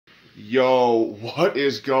Yo, what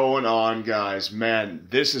is going on, guys? Man,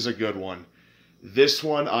 this is a good one. This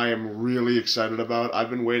one I am really excited about. I've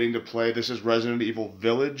been waiting to play. This is Resident Evil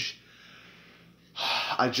Village.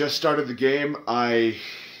 I just started the game.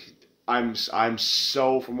 I'm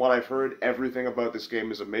so, from what I've heard, everything about this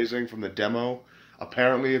game is amazing from the demo.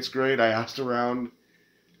 Apparently it's great. I asked around.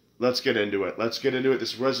 Let's get into it. Let's get into it.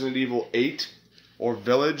 This is Resident Evil 8 or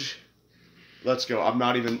Village. Let's go.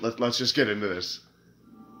 Let's just get into this.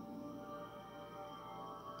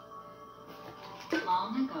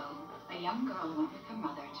 Long ago, a young girl went with her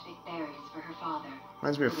mother to pick berries for her father.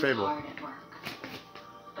 Reminds me of Fable. Hard at work.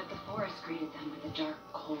 But the forest greeted them with a dark,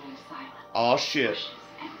 cold silence. Oh shit. Bushes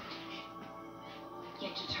empty.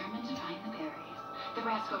 Yet determined to find the berries, the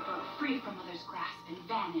rascal broke free from Mother's grasp and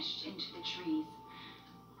vanished into the trees.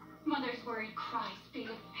 Mother's worried cries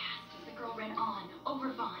faded fast as the girl ran on,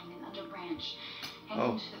 over vine and under branch, and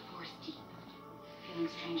into the forest deep. Feeling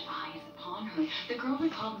strange eyes upon her, the girl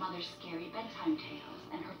recalled Mother's scary bedtime tales,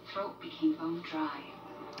 and her throat became bone dry.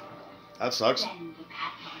 That sucks. Then the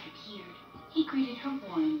Bat Lord appeared. He greeted her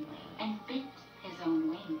warmly and bit his own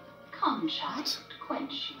wing. Come, child,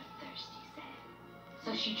 quench your thirst, he said.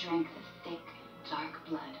 So she drank the thick, dark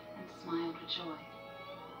blood and smiled with joy.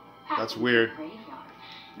 That's weird. The graveyard,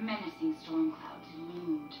 menacing storm clouds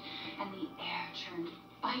loomed, and the air turned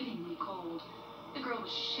bitingly cold. The girl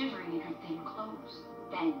was shivering in her thin clothes.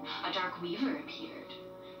 Then a dark weaver appeared,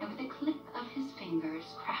 and with a clip of his fingers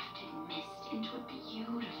crafted mist into a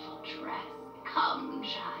beautiful dress. Come,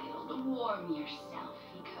 child, warm yourself,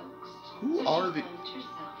 he coaxed. Who so are she the... clothed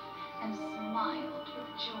herself and smiled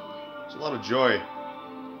with joy. There's a lot of joy.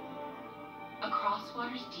 Across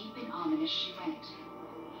waters deep and ominous she went,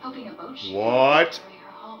 hoping a boat should What? carry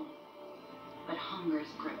her home. But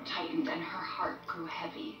hunger's grip tightened and her heart grew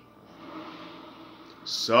heavy.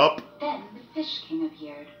 Sup? Then the Fish King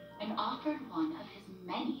appeared and offered one of his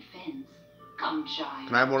many fins. Come, child.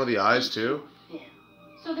 Can I have one of the eyes too? Fill.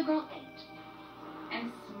 So the girl ate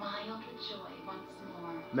and smiled with joy once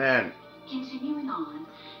more. Man. Continuing on,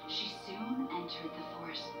 she soon entered the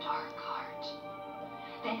forest's dark heart.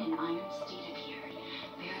 Then an iron steed appeared,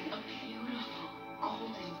 bearing a beautiful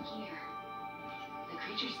golden gear. The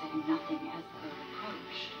creature said nothing as the bird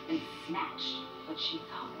approached and snatched what she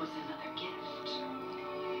thought was another gift.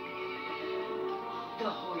 The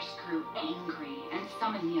horse grew angry and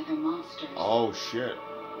summoned the other monsters. Oh shit.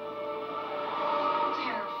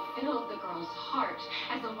 Terror filled the girl's heart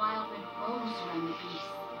as the wild wind rose around the beast.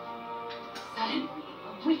 Suddenly,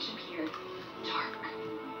 a witch appeared, dark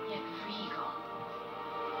yet regal.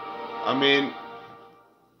 I mean...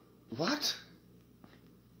 What?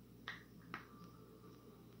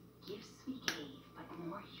 Gifts we gave, but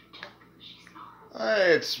more you took, she snarled.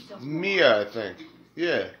 Hey, it's Mia, I think.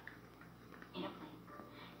 Yeah. In a blink,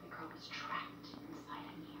 the girl was trapped inside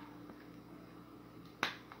a mirror.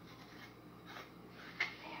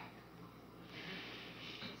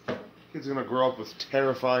 There. Kid's gonna grow up with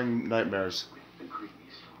terrifying nightmares. The creepy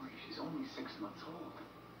story. She's only 6 months old.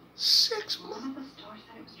 6 One months? of the stores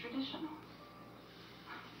said it was traditional.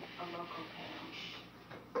 A local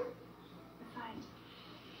tale. Besides,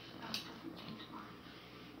 the house doesn't seem to mind.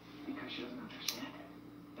 Because she doesn't understand it.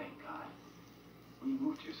 Thank God. We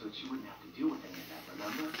moved here so that she wouldn't have to deal with any of that,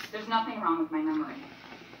 remember? There's nothing wrong with my memory.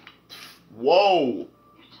 Whoa!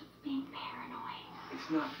 You're just being paranoid. It's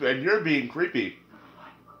not. And you're being creepy. Never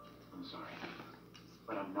mind. I'm sorry.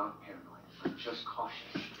 But I'm not paranoid. I'm just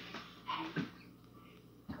cautious. And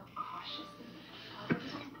go cautiously with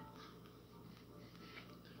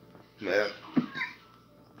the other. Man. We'll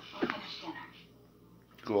finish dinner.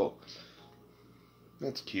 Cool.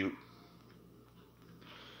 That's cute.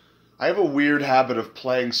 I have a weird habit of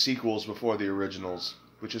playing sequels before the originals,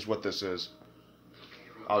 which is what this is.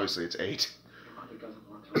 Obviously, it's 8. Your mother doesn't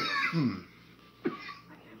want to. I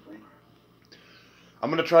can't blame her. I'm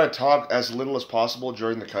gonna try to talk as little as possible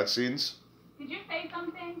during the cutscenes. Did you say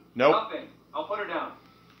something? Nope. Nothing. I'll put her down.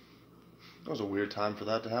 That was a weird time for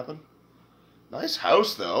that to happen. Nice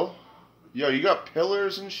house, though. Yo, you got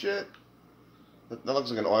pillars and shit? That looks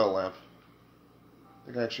like an oil lamp. I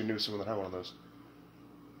think I actually knew someone that had one of those.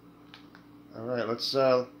 Alright,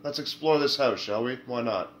 let's explore this house, shall we? Why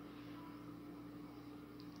not?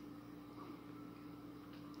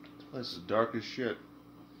 This place is dark as shit.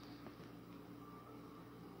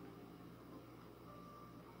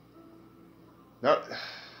 Now,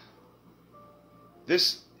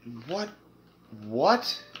 this,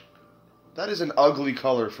 what? That is an ugly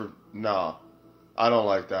color for, nah. I don't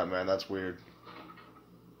like that, man. That's weird.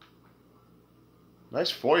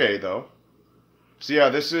 Nice foyer, though. So yeah,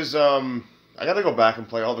 this is, I gotta go back and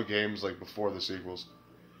play all the games, like, before the sequels.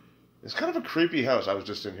 It's kind of a creepy house. I was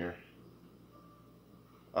just in here.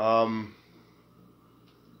 Once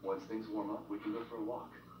things warm up, we can go for a walk.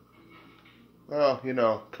 Well, you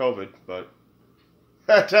know, COVID, but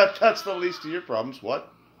that's the least of your problems.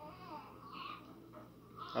 What?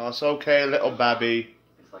 Oh, it's okay, little babby.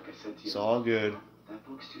 It's like I said to you. It's all good. That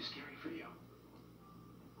book's too scary for you.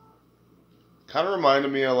 Kind of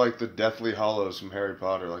reminded me of like the Deathly Hallows from Harry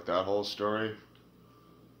Potter, like that whole story.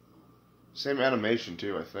 Same animation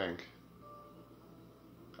too, I think.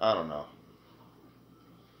 I don't know.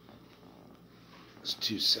 It's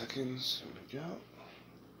 2 seconds. There we go.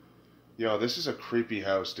 Yo, this is a creepy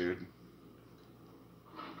house, dude.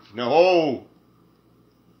 No!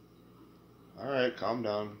 Alright, calm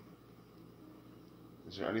down.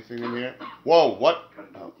 Is there anything in here? Whoa, what?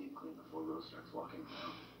 Gotta do a deep clean before Rose starts walking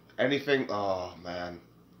around. Anything? Oh, man.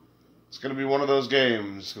 It's gonna be one of those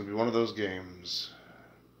games. It's gonna be one of those games.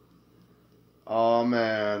 Oh,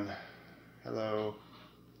 man. Hello.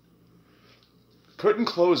 Curtain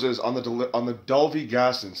closes on the Dulvey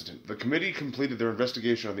gas incident. The committee completed their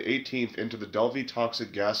investigation on the 18th into the Dulvey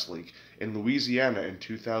toxic gas leak in Louisiana in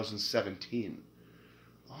 2017.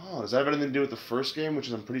 Oh, does that have anything to do with the first game? Which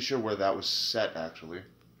is, I'm pretty sure, where that was set, actually.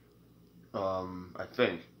 I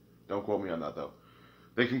think. Don't quote me on that, though.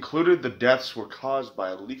 They concluded the deaths were caused by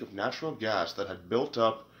a leak of natural gas that had built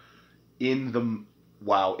up in the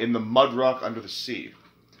mud rock under the sea.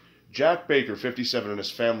 Jack Baker, 57, and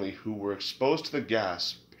his family, who were exposed to the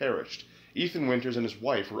gas, perished. Ethan Winters and his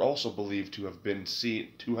wife were also believed to have been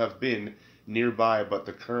nearby, but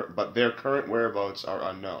their current whereabouts are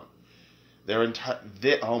unknown.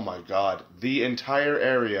 Oh my God! The entire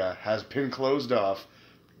area has been closed off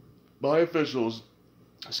by officials,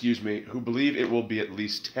 who believe it will be at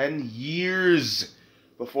least 10 years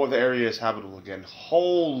before the area is habitable again.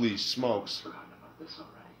 Holy smokes! I've forgotten about this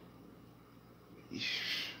already.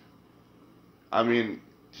 I mean,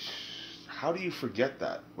 how do you forget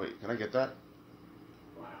that? Wait, can I get that?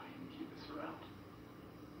 Why do I even keep this around?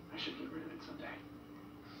 I should get rid of it someday.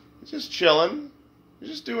 He's just chilling. He's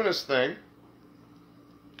just doing his thing.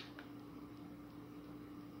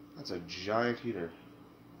 That's a giant heater.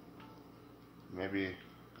 Maybe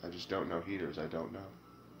I just don't know heaters. I don't know.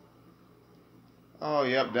 Oh,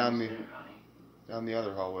 yep, down the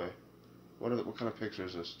other hallway. What kind of picture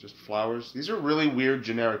is this? Just flowers? These are really weird,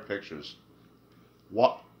 generic pictures.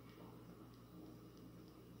 What?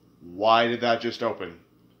 Why did that just open?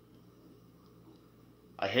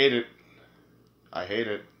 I hate it. I hate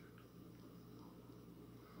it.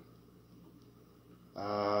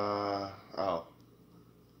 Oh.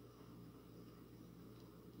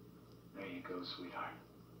 There you go, sweetheart.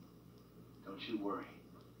 Don't you worry.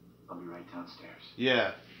 I'll be right downstairs.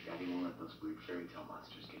 Yeah. Daddy won't let those weird fairy tale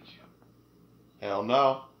monsters get you. Hell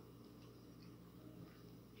no.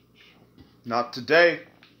 Not today.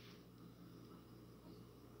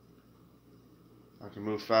 I can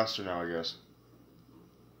move faster now, I guess.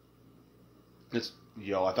 I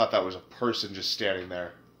thought that was a person just standing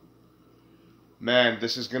there. Man,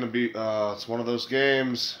 this is gonna be, it's one of those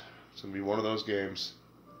games. It's gonna be one of those games.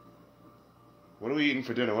 What are we eating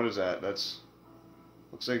for dinner? What is that? Looks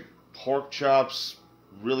like pork chops,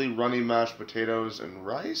 really runny mashed potatoes, and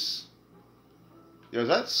rice? Yo, is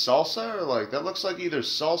that salsa? Or that looks like either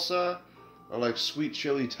salsa or sweet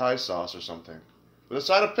chili Thai sauce or something. With a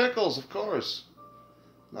side of pickles, of course.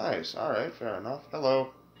 Nice. Alright, fair enough.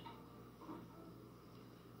 Hello.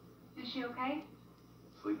 Is she okay?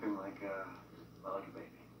 Sleeping like a baby.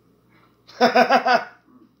 Hey, That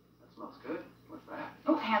smells good. What's that?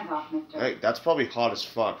 Oh, hands off, mister. that's probably hot as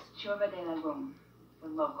fuck. Churba de legume, the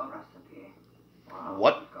local recipe. Wow.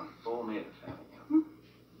 What? You've gone full native, haven't you?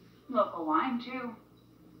 Local wine, too.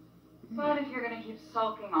 But if you're gonna keep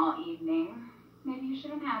sulking all evening, maybe you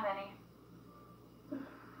shouldn't have any.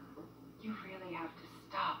 You really have to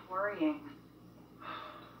stop worrying.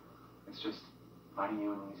 It's just finding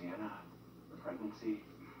you in Louisiana, the pregnancy,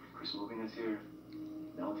 Chris moving us here,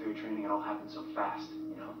 military training, it all happened so fast,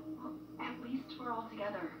 you know? Well, at least we're all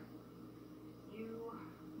together. You,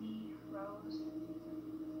 me, Rose.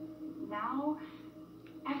 Now,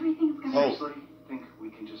 everything's gonna Oh. be... Seriously, think we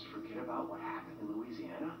can just forget about what happened in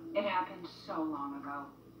Louisiana? It happened so long ago.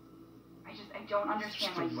 I don't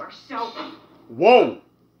understand why you are so... Whoa!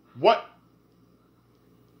 What?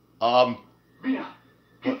 Mina,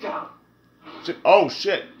 get down! Oh,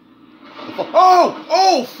 shit. Oh!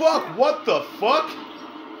 Oh, fuck! What the fuck?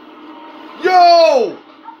 Yo!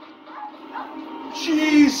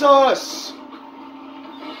 Jesus!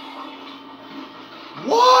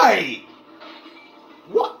 Why?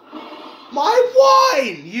 What? My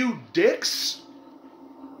wine, you dicks!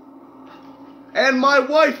 And my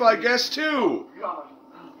wife, I guess, too. God.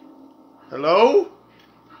 Hello?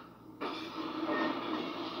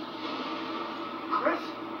 Chris?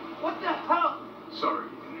 What the hell? Sorry.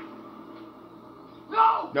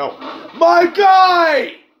 No! No. My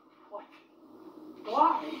guy! What?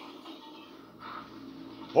 Why?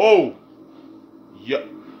 Oh. Yeah.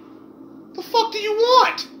 The fuck do you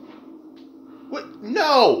want? What?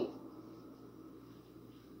 No.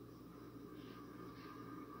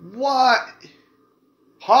 What?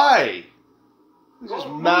 Hi. Just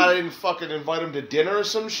mad I didn't fucking invite him to dinner or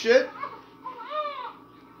some shit?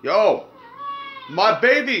 Yo. My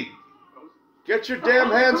baby. Get your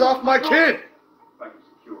damn hands off my kid. Back is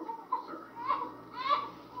secure, sir.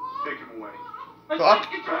 Take him away.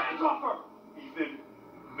 Fuck. Get your hands off her! Ethan,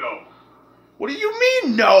 no. What do you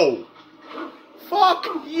mean, no? Fuck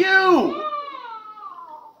you!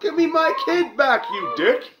 Give me my kid back, you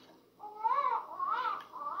dick!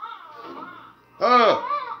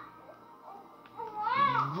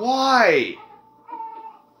 Why?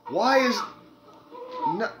 Why is...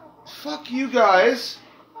 No, fuck you guys.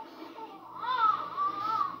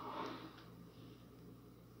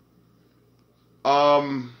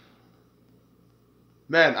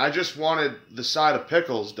 Man, I just wanted the side of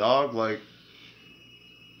pickles, dog, like...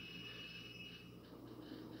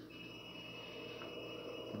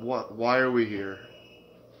 What? Why are we here?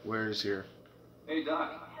 Where is here? Hey, Doc.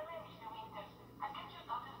 Hello, Mr. Winters. I've got your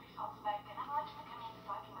daughter's results back and I'd like to come in to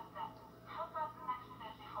document them. How about next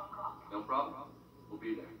Thursday, 4 o'clock? No problem. We'll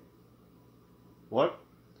be there. What?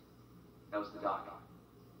 That was the doc.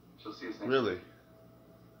 She'll see us next Really? week.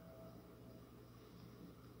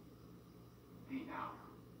 Hey, now.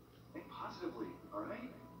 Think positively, all right?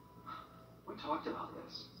 We talked about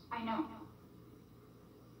this. I know.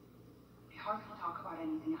 It's hard to talk about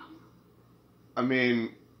anything else. I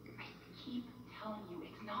mean... I keep telling you,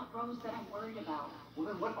 it's not Rose that I'm worried about. Well,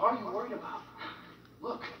 then what are you worried about?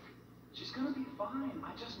 Look, she's gonna be fine.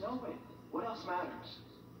 I just know it. What else matters?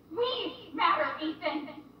 We matter, Ethan.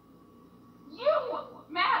 You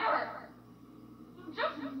matter. You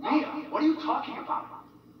just Mia, what are you talking about?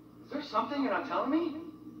 Is there something you're not telling me?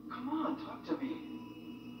 Come on, talk to me.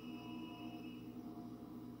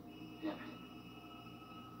 Damn it.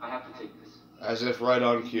 I have to take this. As if right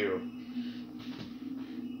on cue.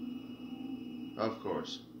 Of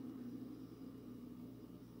course.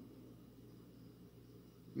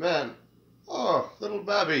 Man. Oh, little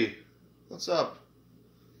Babby. What's up?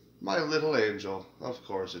 My little angel. Of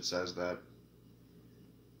course it says that.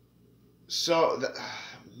 So,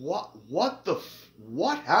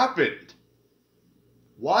 what happened?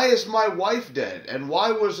 Why is my wife dead? And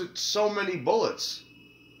why was it so many bullets?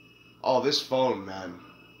 Oh, this phone, man.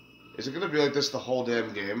 Is it gonna be like this the whole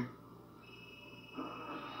damn game?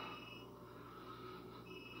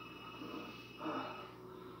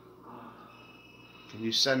 Can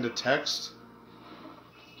you send a text?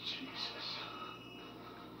 Jesus.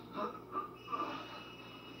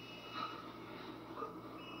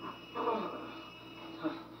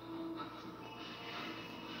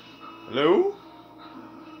 Hello?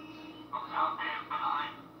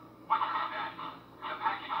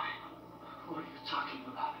 What are you talking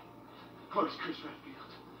about? Where's Chris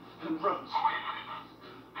Redfield? And Rose?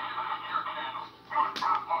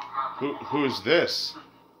 Who's this?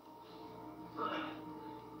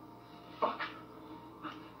 Fuck.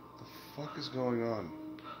 The fuck is going on?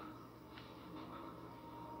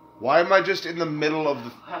 Why am I just in the middle of the...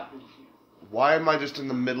 What happened here? Why am I just in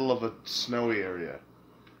the middle of a snowy area?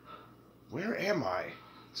 Where am I?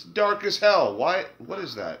 It's dark as hell. Why? What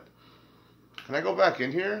is that? Can I go back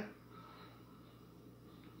in here?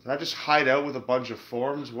 Can I just hide out with a bunch of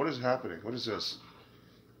forms? What is happening? What is this?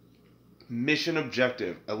 Mission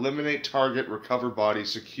objective. Eliminate target, recover body,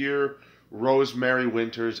 secure Rosemary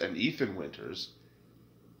Winters and Ethan Winters.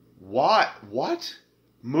 What? What?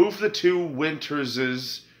 Move the two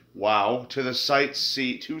Winterses, wow, to the Site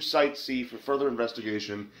C, to Site C for further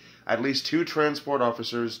investigation. At least 2 transport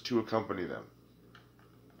officers to accompany them.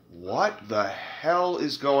 What the hell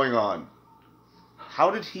is going on?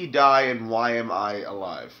 How did he die and why am I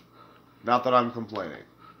alive? Not that I'm complaining.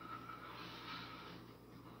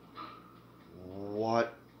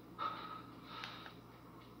 What?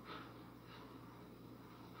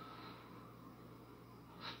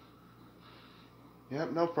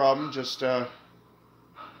 Yep, no problem. Just,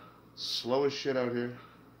 slow as shit out here.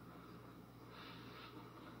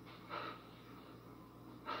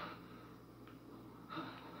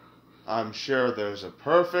 I'm sure there's a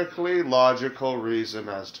perfectly logical reason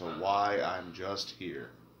as to why I'm just here.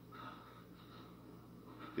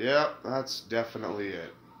 Yep, that's definitely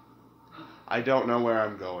it. I don't know where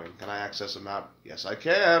I'm going. Can I access a map? Yes, I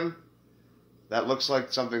can. That looks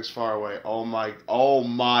like something's far away. Oh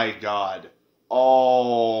my God.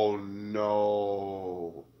 Oh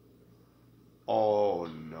no. Oh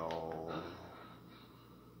no.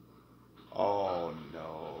 Oh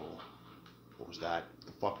no. What was that?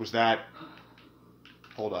 The fuck was that?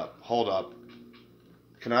 Hold up.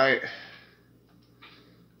 Can I...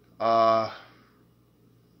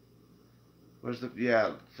 Where's the...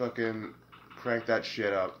 Yeah, fucking crank that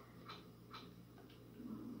shit up.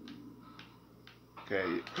 Okay.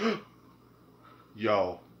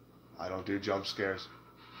 Yo. I don't do jump scares.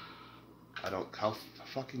 I don't... How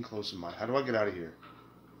fucking close am I? How do I get out of here?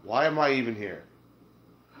 Why am I even here?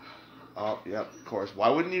 Oh, yep, of course. Why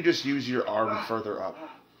wouldn't you just use your arm further up?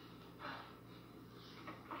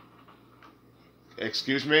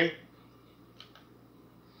 Excuse me?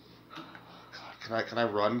 God, can I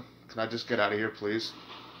run? Can I just get out of here, please?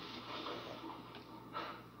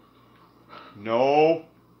 No.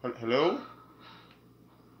 Hello?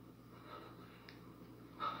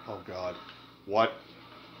 Oh God. What?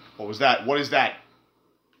 What was that? What is that?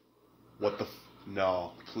 What the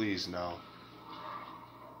no, please no.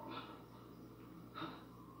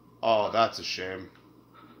 Oh, that's a shame.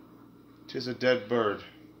 'Tis a dead bird.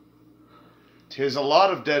 'Tis a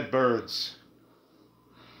lot of dead birds.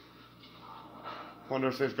 Wonder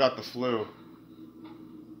if they've got the flu.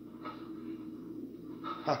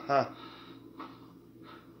 Haha.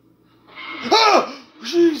 Ah!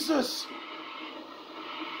 Jesus!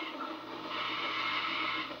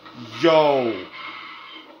 Yo!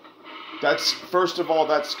 That's, first of all,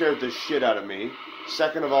 that scared the shit out of me.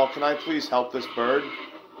 Second of all, can I please help this bird?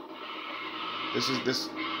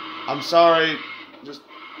 I'm sorry, is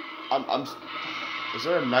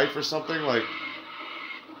there a knife or something, like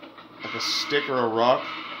a stick or a rock?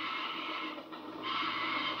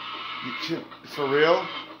 You can, for real?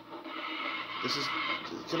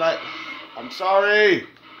 I'm sorry!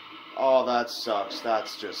 Oh, that sucks,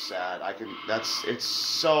 that's just sad, it's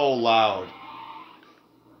so loud.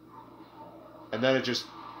 And then it just,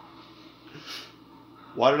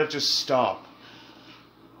 why did it just stop?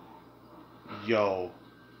 Yo.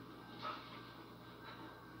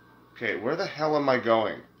 Okay, where the hell am I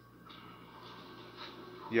going?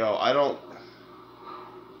 Yo, I don't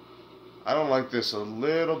like this a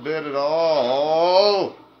little bit at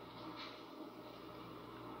all.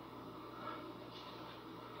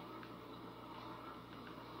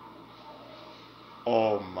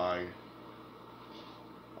 Oh my.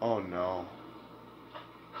 Oh no.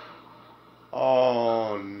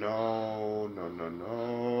 Oh no, no.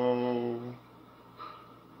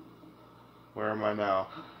 Where am I now?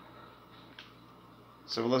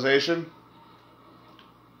 Civilization?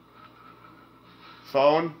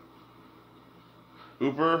 Phone?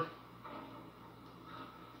 Uber?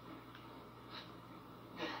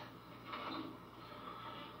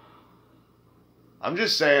 I'm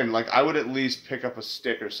just saying, like, I would at least pick up a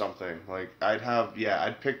stick or something. Like,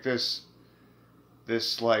 I'd pick this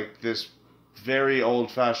very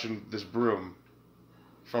old-fashioned, this broom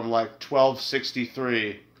from, like,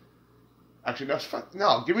 1263. Actually,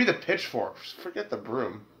 no, give me the pitchfork. Forget the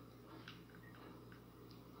broom.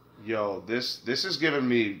 Yo, this is giving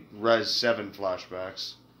me Res 7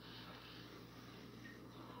 flashbacks.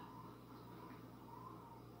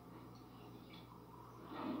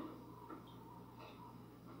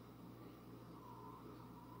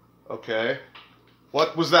 Okay.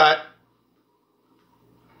 What was that?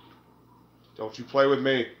 Don't you play with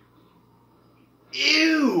me.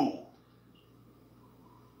 Ew!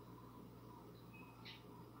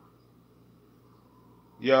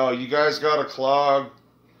 Yo, you guys got a clog?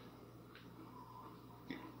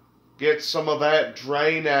 Get some of that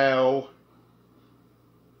Drano.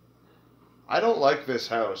 I don't like this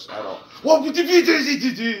house at all.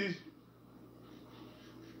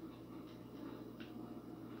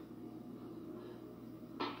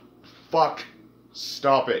 Fuck.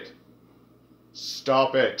 Stop it.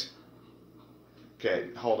 Stop it.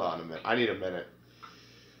 Okay, hold on a minute. I need a minute.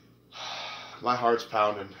 My heart's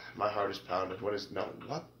pounding. My heart is pounding. What is... No.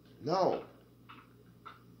 What? No.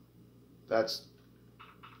 That's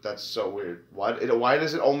so weird. Why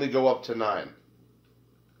does it only go up to 9?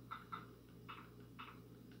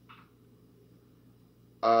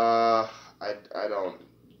 I don't...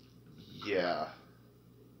 Yeah.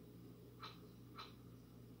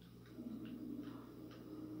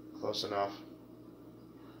 Close enough.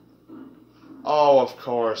 Oh, of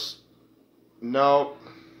course. No.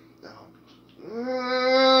 No.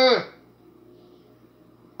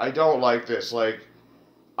 I don't like this. Like,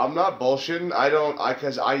 I'm not bullshitting.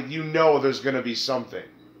 Because you know there's gonna be something.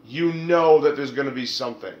 You know that there's going to be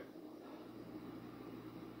something.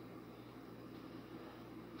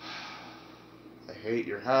 I hate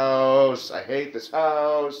your house. I hate this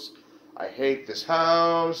house. I hate this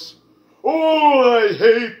house. Oh, I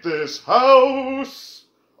hate this house.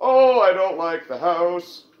 Oh, I don't like the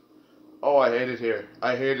house. Oh, I hate it here.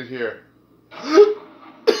 I hate it here.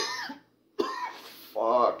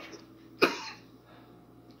 Fuck.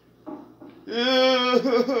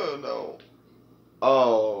 No.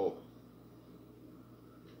 Oh.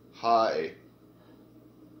 Hi.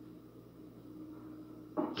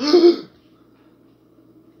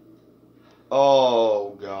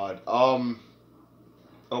 Oh, God.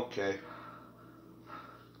 Okay.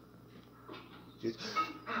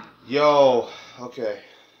 Yo. Okay.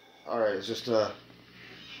 Alright, it's just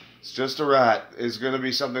a rat. It's gonna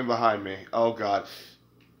be something behind me. Oh, God.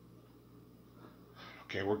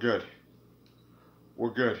 Okay, we're good. We're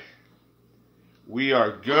good. We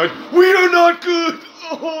are good. We are not good!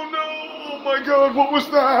 Oh, no! Oh, my God, what was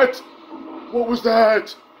that? What was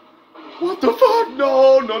that? What the fuck?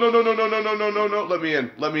 No, no, no, no, no, no, no, no, no, no, no. Let me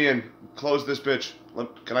in. Let me in. Close this bitch.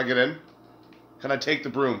 Can I get in? Can I take the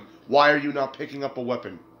broom? Why are you not picking up a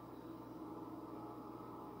weapon?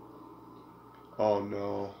 Oh,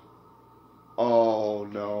 no. Oh,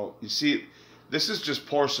 no. You see, this is just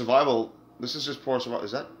poor survival. This is just poor survival.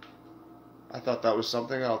 Is that? I thought that was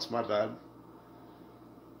something else. My bad.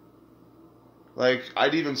 Like,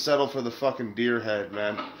 I'd even settle for the fucking deer head,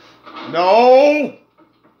 man. No!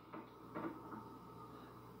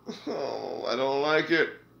 Oh, I don't like it.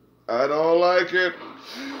 I don't like it.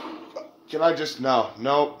 Can I just... No.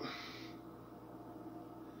 Nope.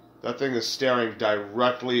 That thing is staring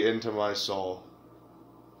directly into my soul.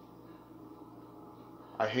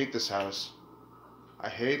 I hate this house. I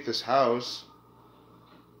hate this house.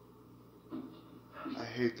 I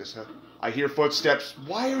hate this house. I hear footsteps.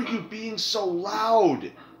 Why are you being so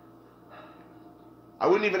loud? I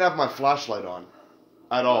wouldn't even have my flashlight on.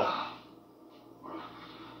 At all.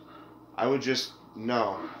 I would just...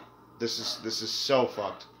 No. This is so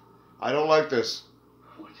fucked. I don't like this.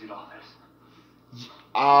 What did all this?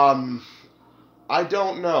 I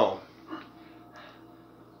don't know.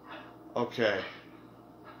 Okay.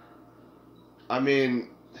 I mean...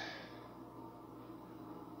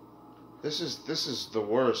 This is the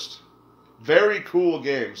worst. Very cool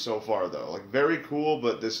game so far, though. Like, very cool,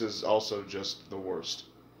 but this is also just the worst.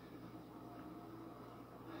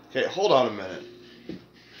 Okay, hold on a minute.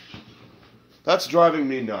 That's driving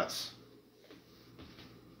me nuts.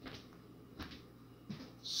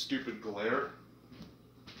 Stupid glare.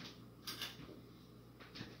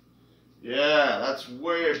 Yeah, that's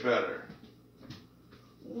way better.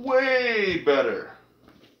 Way better.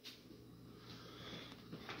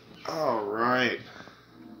 All right.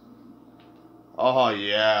 Oh,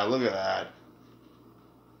 yeah, look at that.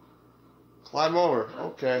 Climb over.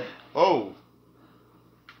 Okay. Oh.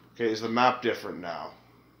 Okay, is the map different now?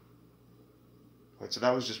 Wait, so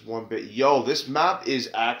that was just one bit. Yo, this map is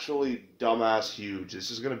actually dumbass huge. This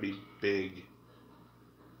is going to be big.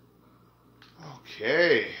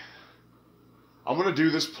 Okay. I'm going to do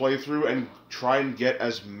this playthrough and try and get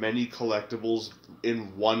as many collectibles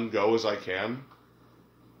in one go as I can.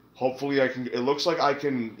 Hopefully I can... It looks like I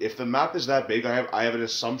can... If the map is that big, I have an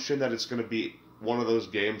assumption that it's going to be one of those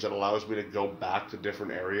games that allows me to go back to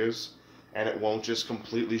different areas. And it won't just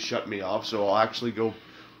completely shut me off. So I'll actually go...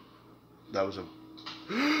 That was a...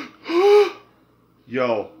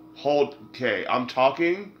 Yo, hold... Okay, I'm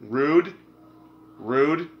talking. Rude.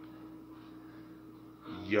 Rude.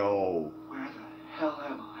 Yo. Where the hell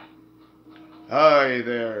am I? Hi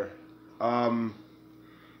there.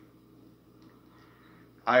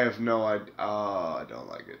 I have no idea. I don't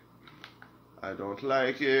like it. I don't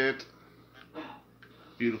like it.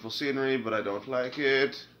 Beautiful scenery, but I don't like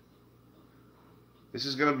it. This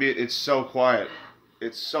is gonna be... It's so quiet.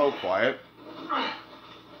 It's so quiet.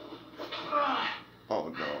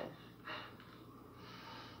 Oh, no.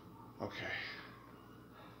 Okay.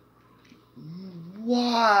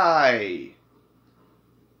 Why?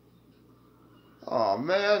 Oh,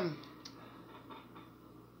 man.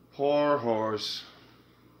 Poor horse.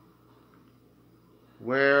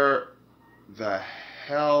 Where the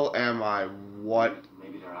hell am I? What?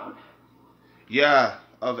 Maybe they're out? Yeah,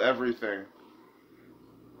 of everything.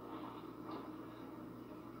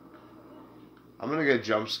 I'm gonna get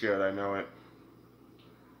jump scared, I know it.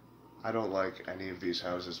 I don't like any of these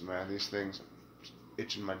houses, man. These things...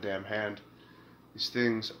 itching my damn hand. These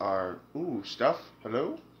things are... Ooh, stuff?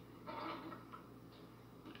 Hello?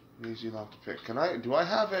 Easy lock to pick. Can I... Do I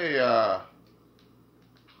have a,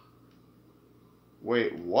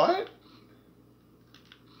 Wait, what?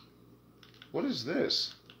 What is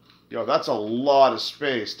this? Yo, that's a lot of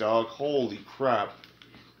space, dog. Holy crap.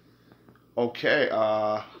 Okay,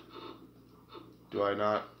 do I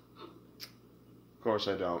not? Of course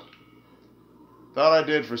I don't. Thought I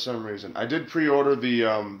did for some reason. I did pre-order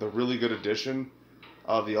the really good edition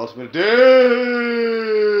of the Ultimate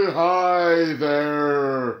Edition. Hi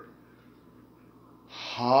there.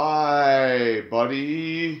 Hi,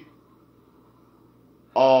 buddy.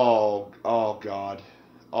 Oh God.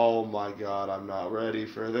 Oh my God, I'm not ready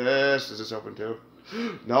for this. Is this open too?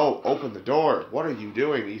 No, open the door. What are you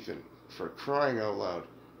doing, Ethan? For crying out loud.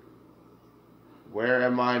 Where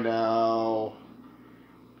am I now?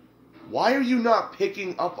 Why are you not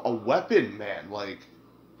picking up a weapon, man? Like,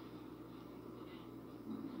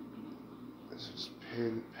 this is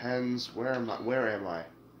pens. Where am I?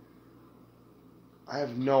 I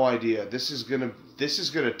have no idea. This is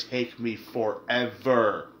gonna take me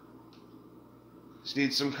forever. Just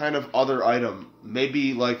need some kind of other item.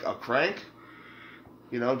 Maybe like a crank?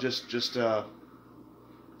 You know, just a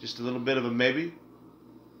little bit of a maybe.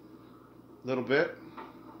 A little bit.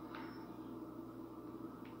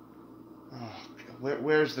 Oh,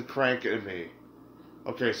 where's the crank in me?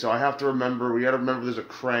 Okay, so I have to remember. We got to remember there's a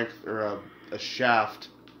crank or a shaft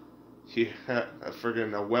here,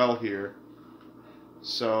 a well here.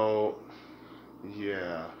 So,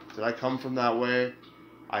 yeah. Did I come from that way?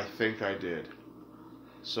 I think I did.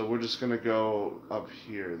 So we're just gonna go up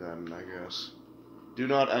here then, I guess. Do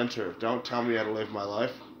not enter. Don't tell me how to live my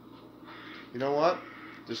life. You know what?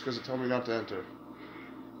 Just because it told me not to enter.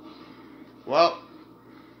 Well,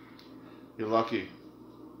 you're lucky.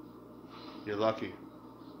 You're lucky.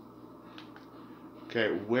 Okay,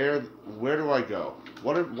 where do I go?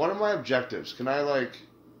 What are my objectives? Can I like?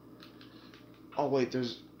 Oh wait,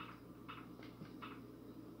 there's.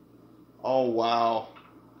 Oh wow.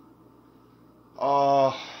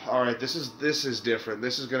 Oh, all right. This is different.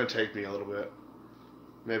 This is gonna take me a little bit.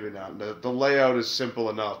 Maybe not. The layout is simple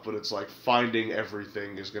enough, but it's like finding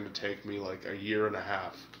everything is gonna take me like a year and a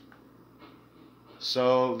half.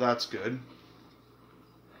 So that's good.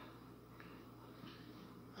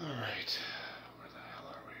 All right. Where the hell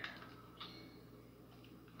are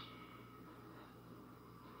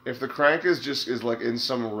we? If the crank is like in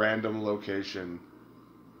some random location,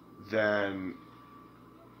 then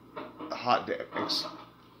hot damn.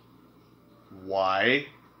 Why?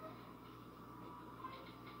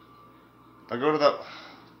 If I go to that,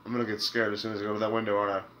 I'm gonna get scared as soon as I go to that window,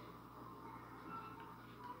 aren't I?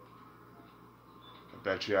 I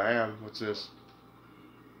bet you I am. What's this?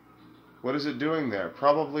 What is it doing there?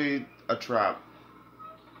 Probably a trap.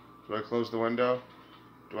 Do I close the window?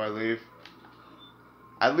 Do I leave?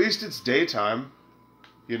 At least it's daytime.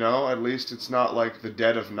 You know, at least it's not like the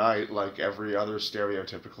dead of night like every other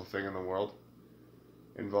stereotypical thing in the world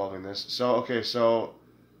involving this. So, okay, so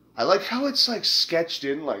I like how it's like sketched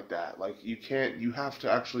in like that. Like you have to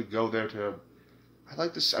actually go there to. I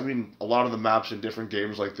like this. I mean, a lot of the maps in different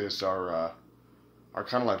games like this are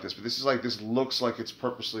kind of like this, but this looks like it's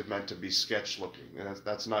purposely meant to be sketch looking, and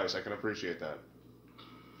that's nice. I can appreciate that.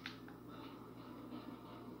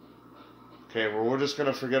 Okay, well, we're just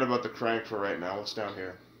gonna forget about the crank for right now. What's down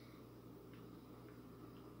here?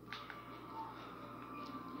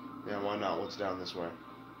 Yeah, why not? What's down this way?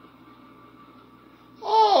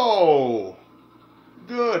 Oh!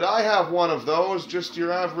 Good, I have one of those, just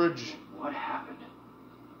your average. What happened?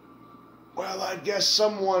 Well, I guess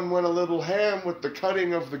someone went a little ham with the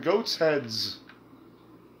cutting of the goat's heads.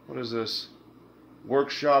 What is this?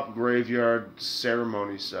 Workshop, graveyard,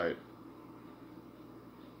 ceremony site.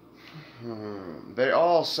 They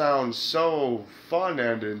all sound so fun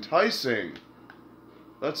and enticing.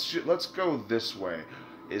 Let's go this way.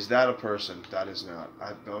 Is that a person? That is not.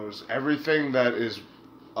 Everything that is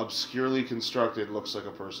obscurely constructed looks like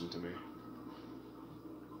a person to me.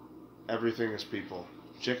 Everything is people.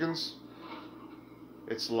 Chickens?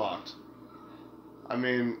 It's locked. I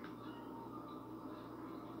mean,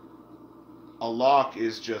 a lock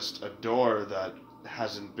is just a door that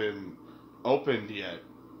hasn't been opened yet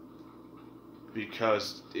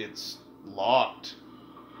because it's locked.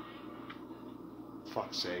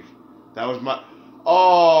 Fuck's sake. That was my...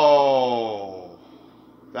 Oh!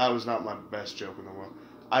 That was not my best joke in the world.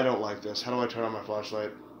 I don't like this. How do I turn on my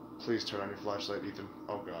flashlight? Please turn on your flashlight, Ethan.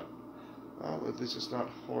 Oh, God. Oh, this is not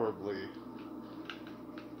horribly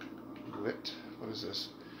lit. What is this?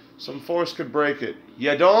 Some force could break it.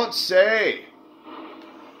 You don't say!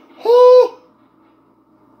 Whoo!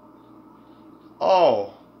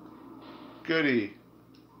 Oh. Goody.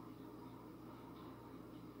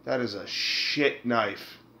 That is a shit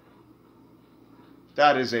knife.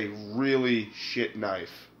 That is a really shit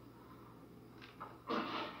knife.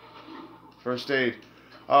 First aid.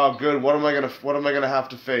 Oh, good. What am I gonna have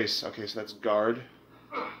to face? Okay, so that's guard.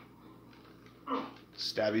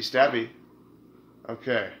 Stabby, stabby.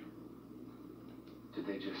 Okay. Did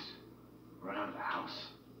they just run out of the house?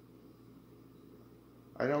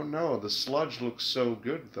 I don't know. The sludge looks so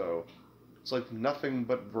good, though. It's like nothing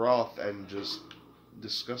but broth and just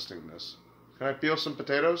disgustingness. Can I peel some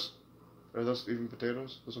potatoes? Are those even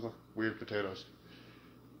potatoes? Those look like weird potatoes.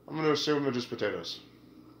 I'm going to assume they're just potatoes.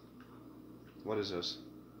 What is this?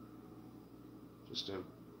 Just a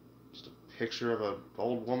picture of an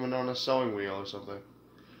old woman on a sewing wheel or something.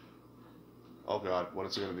 Oh God, what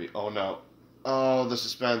is it going to be? Oh no. Oh, the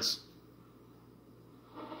suspense.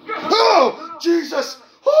 Oh, Jesus!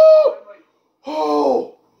 Oh!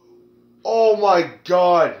 Oh! Oh my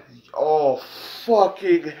God! Oh,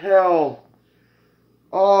 fucking hell!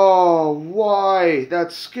 Oh, why?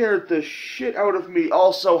 That scared the shit out of me.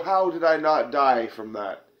 Also, how did I not die from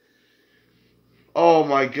that? Oh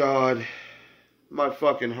my God. My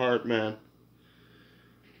fucking heart, man.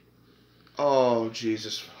 Oh,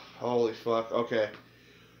 Jesus. Holy fuck. Okay.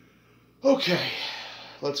 Okay.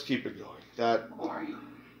 Let's keep it going. That... Who are you?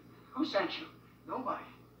 Who sent you? Nobody.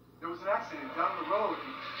 There was an accident down the road.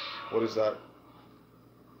 What is that?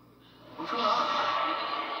 What's going on?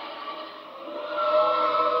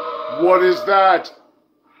 What is that?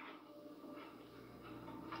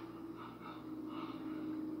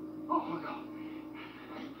 Oh no.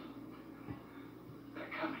 They're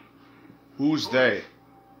coming. Who's they?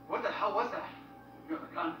 What the hell was that? You have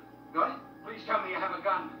a gun? Gun? Please tell me you have a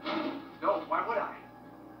gun. No, why would I?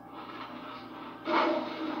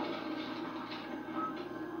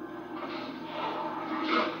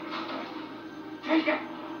 Take it!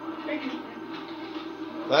 Take it!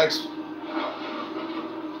 Thanks.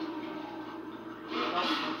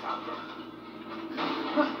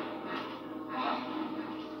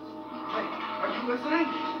 Hey, are you listening?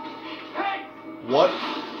 Hey! What?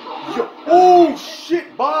 Oh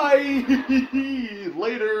shit! Bye.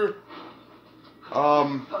 Later.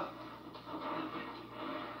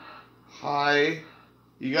 Hi.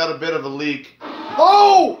 You got a bit of a leak.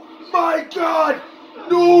 Oh my God!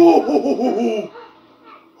 No!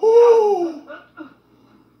 Oh.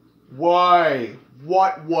 Why?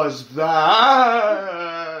 What was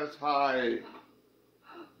that? Hi.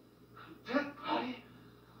 Dead body?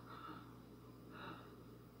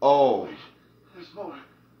 Oh. There's more.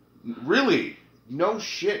 Really? No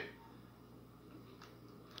shit.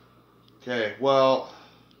 Okay, well,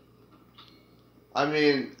 I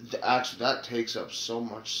mean, actually, that takes up so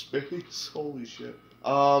much space. Holy shit.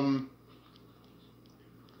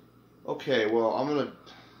 Okay, well,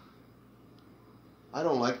 I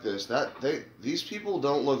don't like this. These people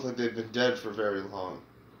don't look like they've been dead for very long.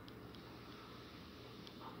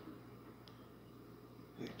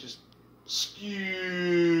 Hey, just, excuse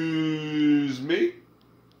me?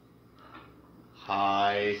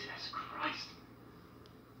 Hi. Jesus Christ.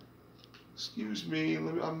 Excuse me,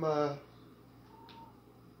 I'm, What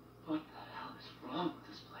the hell is wrong with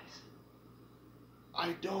this place?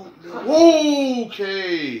 I don't know.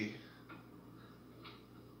 Okay.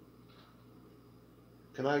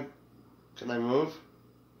 Can I move?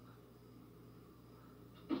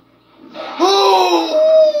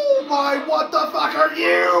 Oh my, what the fuck are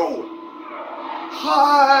you?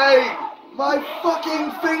 Hi! My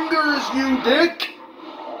fucking fingers, you dick!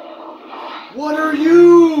 What are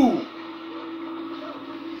you?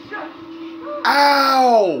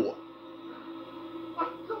 Ow!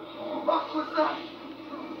 What the fuck was that?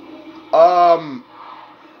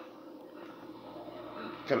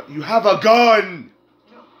 You have a gun!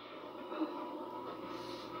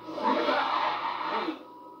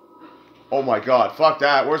 Oh my God, fuck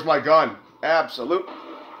that. Where's my gun? Absolute.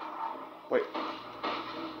 Wait.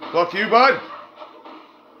 Fuck you, bud.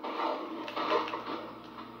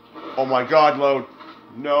 Oh my God, load.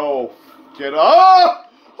 No. Get up!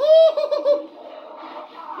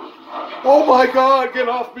 Oh my God, get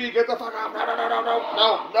off me. Get the fuck out. No, no, no, no, no,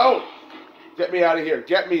 no, no. Get me out of here.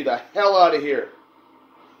 Get me the hell out of here.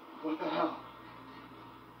 What the hell?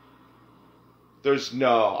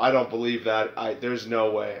 I don't believe that. There's no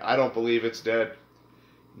way. I don't believe it's dead.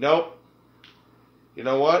 Nope. You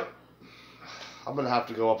know what? I'm gonna have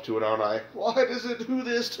to go up to it, aren't I? Why does it do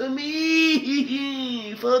this to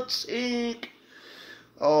me? Fuck's sake.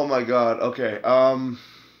 Oh my God. Okay.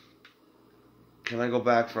 Can I go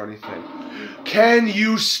back for anything? Can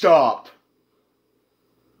you stop?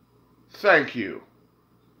 Thank you.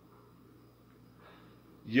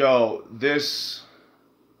 Yo, this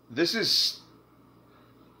is...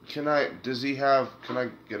 Can I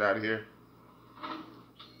get out of here?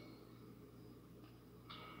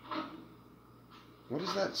 What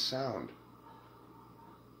is that sound?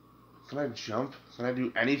 Can I jump? Can I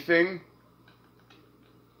do anything?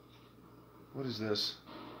 What is this?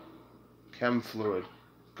 Chem fluid.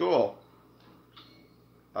 Cool.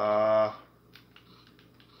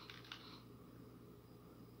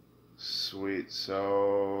 Sweet.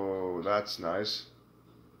 So that's nice.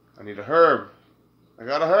 I need a herb. I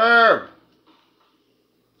got a herb.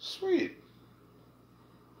 Sweet.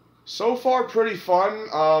 So far, pretty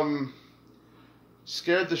fun.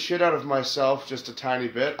 Scared the shit out of myself just a tiny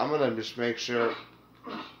bit. I'm gonna just make sure.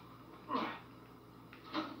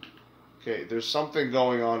 Okay, there's something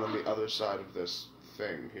going on the other side of this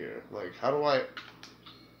thing here. Like, how do I...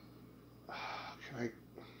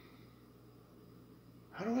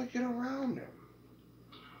 How do I get around him?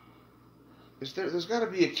 There's gotta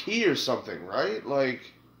be a key or something, right?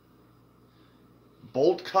 Like...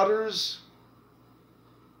 Bolt cutters?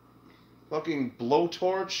 Fucking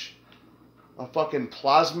blowtorch? A fucking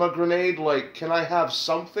plasma grenade? Like, can I have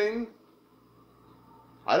something?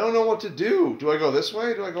 I don't know what to do. Do I go this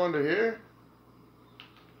way? Do I go under here?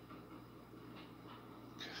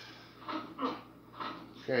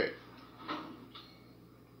 Okay.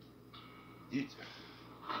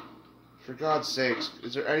 For God's sakes,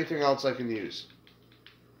 is there anything else I can use?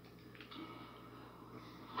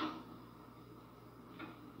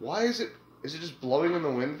 Why is it just blowing in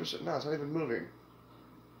the wind for no, it's not even moving.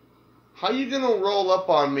 How are you gonna roll up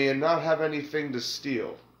on me and not have anything to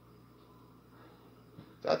steal?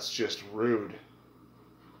 That's just rude.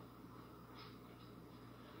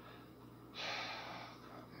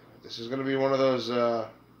 This is gonna be one of those, I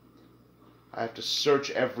have to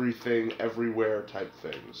search everything, everywhere type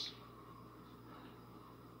things.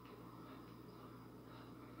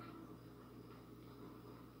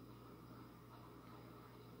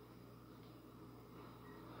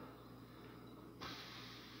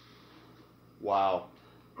 Wow.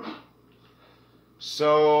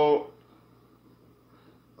 So,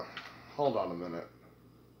 hold on a minute.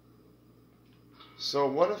 So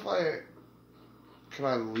what if can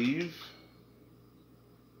I leave?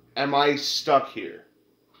 Am I stuck here?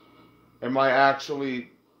 Am I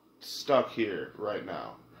actually stuck here right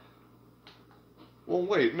now? Well,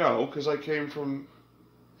 wait, no, because I came from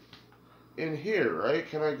in here, right?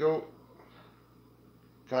 Can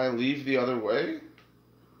I leave the other way?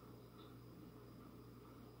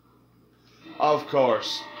 Of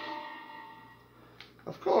course.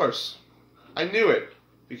 Of course. I knew it.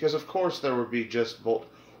 Because of course there would be just bolt.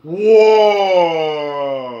 Whoa!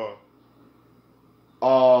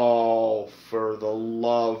 Oh, for the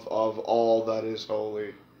love of all that is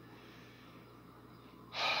holy.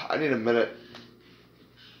 I need a minute.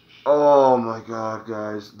 Oh my God,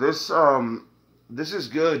 guys. This is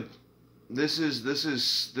good. This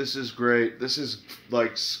is great. This is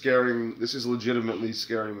like scaring, this is legitimately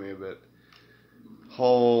scaring me a bit.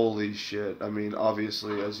 Holy shit. I mean,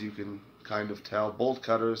 obviously, as you can kind of tell, bolt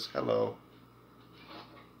cutters, hello.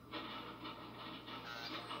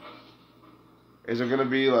 Is it gonna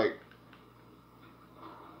be like...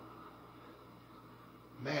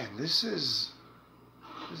 Man, this is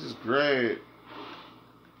great.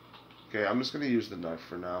 Okay, I'm just gonna use the knife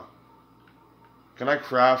for now. Can I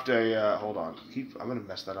craft a, hold on. I'm gonna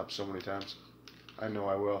mess that up so many times. I know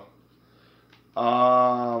I will.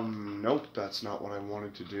 Nope, that's not what I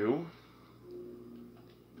wanted to do.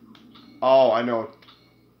 Oh, I know.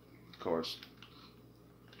 Of course.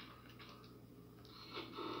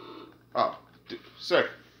 Oh, sick.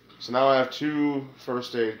 So now I have 2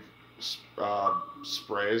 first aid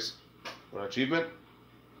sprays. What achievement?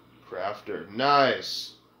 Crafter.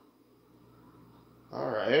 Nice.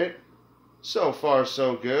 Alright. So far,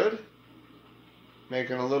 so good.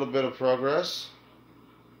 Making a little bit of progress.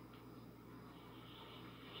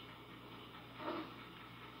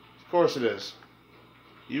 Of course it is.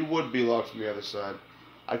 You would be locked from the other side.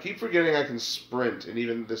 I keep forgetting I can sprint, and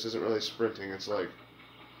even this isn't really sprinting. It's like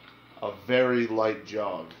a very light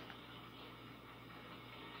jog.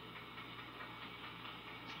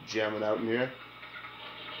 Jamming out in here.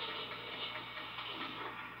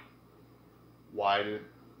 Why did...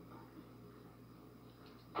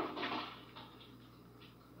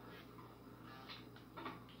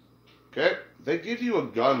 Okay, they give you a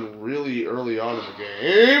gun really early on in the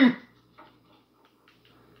game.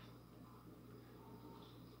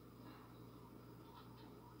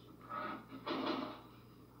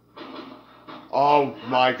 Oh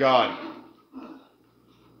my God.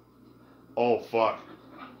 Oh fuck.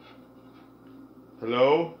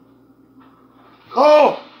 Hello?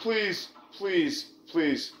 Oh! Please, please,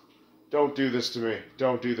 please. Don't do this to me.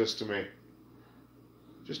 Don't do this to me.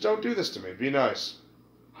 Just don't do this to me. Be nice.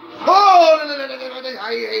 Oh!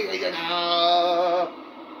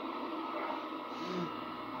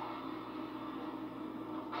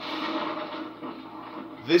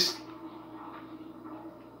 This...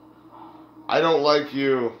 I don't like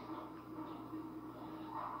you.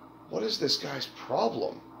 What is this guy's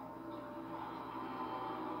problem?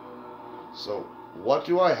 So, what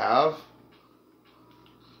do I have?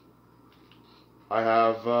 I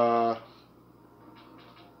have,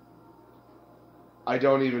 I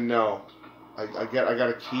don't even know. I got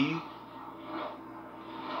a key.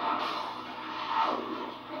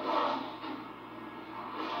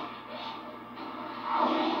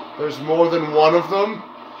 There's more than one of them?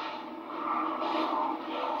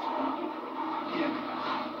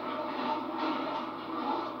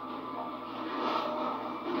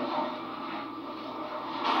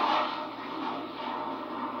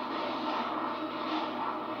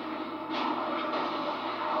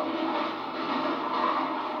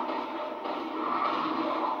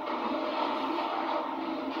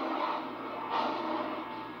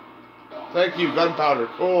 Thank you, gunpowder.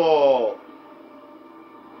 Cool.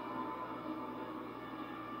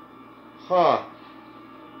 Huh.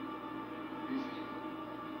 Is it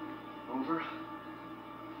over?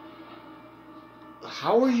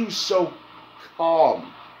 How are you so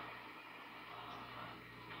calm?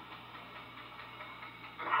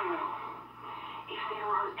 Hello. If there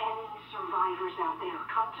are any survivors out there,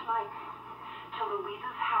 come tonight to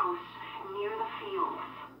Louisa's house near the fields.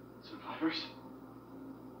 Survivors?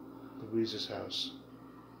 Louisa's house.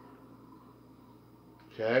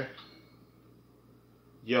 Okay.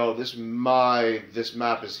 Yo, this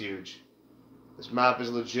map is huge. This map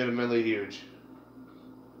is legitimately huge.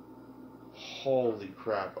 Holy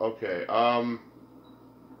crap. Okay, do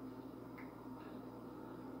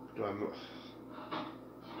I move?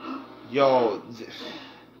 Yo,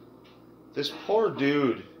 this poor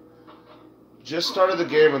dude just started the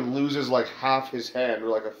game and loses like half his hand, or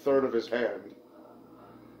like a third of his hand.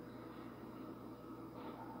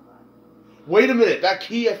 Wait a minute, that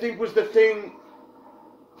key I think was the thing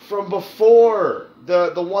from before.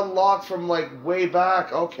 The one locked from like way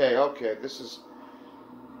back. Okay, this is...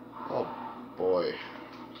 Oh boy.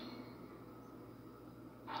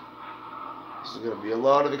 This is gonna be a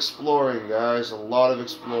lot of exploring, guys. A lot of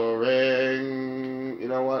exploring. You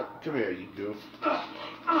know what? Come here, you goof.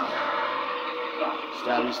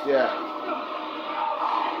 Stabby stab.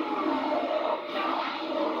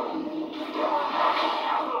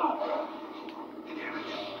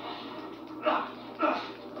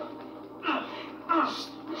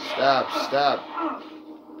 Stab.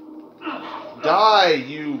 Die,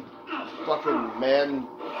 you fucking man.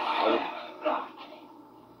 Oh.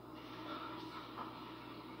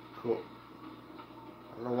 Cool. I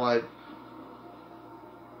don't know why.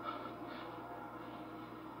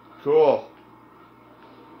 Cool.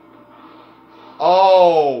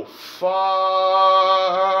 Oh, fuck.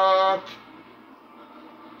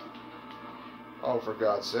 Oh, for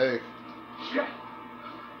God's sake. Shit.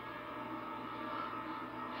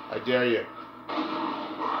 I dare you.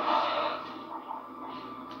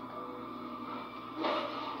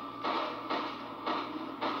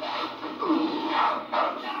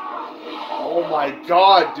 Oh my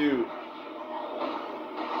God, dude.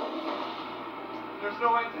 There's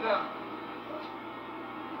no way to them.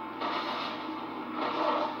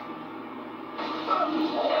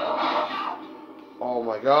 Oh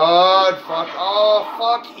my God. Fuck. Oh,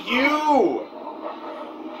 fuck you.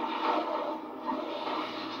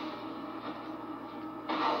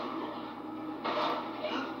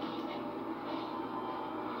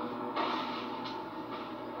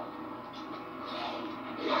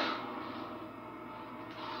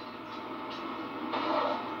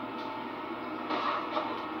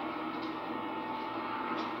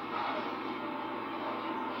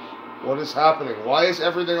 What is happening? Why is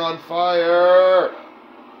everything on fire?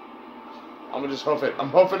 I'm gonna just hoof it. I'm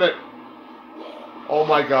hoofing it. Oh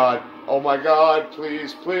my God. Oh my God.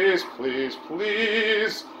 Please, please, please,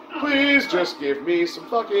 please. Please just give me some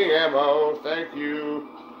fucking ammo. Thank you.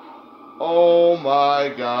 Oh my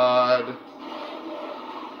God.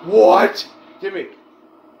 What? Give me.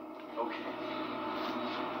 Okay.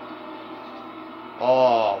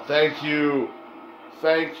 Oh, thank you.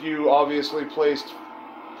 Thank you, obviously placed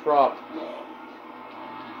prop.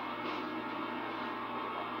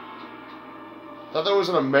 Thought that was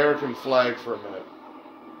an American flag for a minute.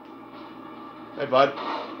 Hey, bud.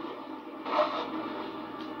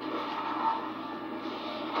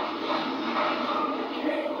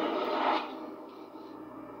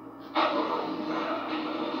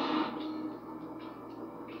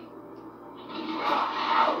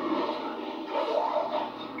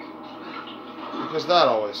 because that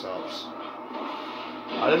always helps.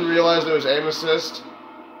 I didn't realize there was aim assist.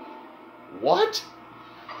 What?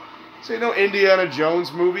 This ain't no Indiana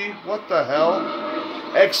Jones movie. What the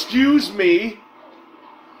hell? Excuse me.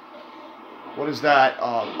 What is that?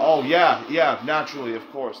 Oh, yeah, naturally, of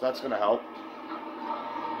course. That's gonna help.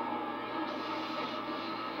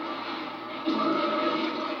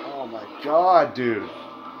 Oh my god, dude.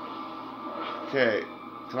 Okay,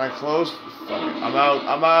 can I close? Fuck it.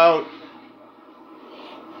 I'm out.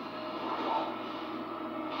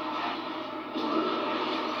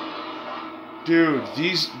 Dude,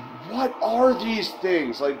 what are these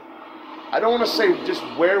things? Like, I don't want to say just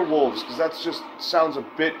werewolves, because that just sounds a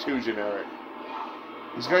bit too generic.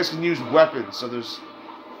 These guys can use weapons, so it's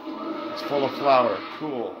full of flour.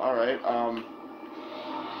 Cool, alright,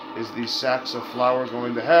 is these sacks of flour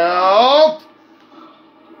going to help?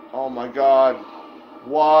 Oh my god.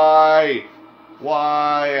 Why?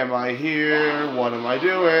 Why am I here? What am I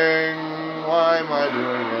doing? Why am I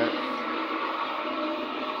doing it?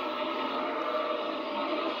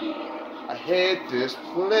 I hate this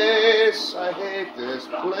place. I hate this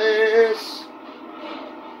place.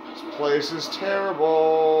 This place is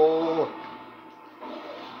terrible.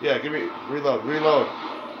 Yeah, give me... Reload.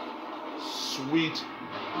 Sweet...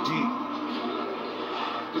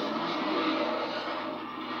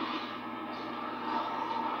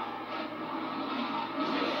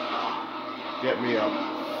 Get me up.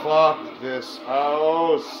 Fuck this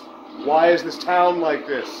house. Why is this town like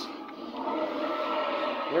this?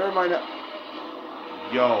 Where am I now?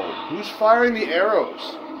 Yo, who's firing the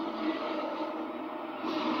arrows?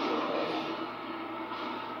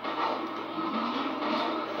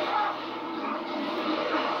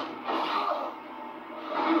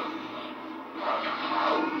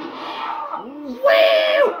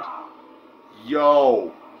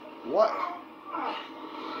 Yo, what?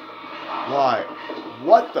 Why?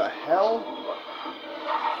 What the hell?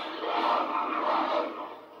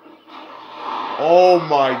 Oh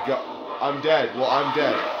my god. I'm dead. Well, I'm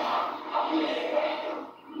dead.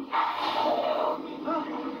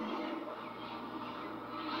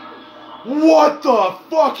 What the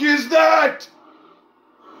fuck is that?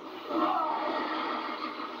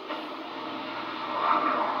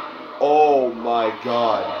 Oh my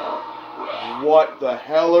god. What the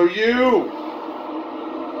hell are you?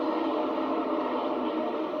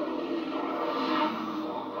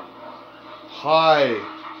 Hi.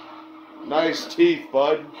 Nice teeth,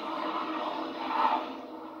 bud.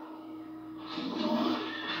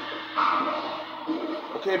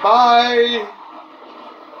 Okay, bye.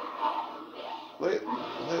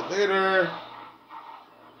 Later.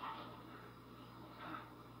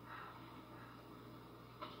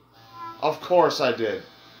 Of course I did.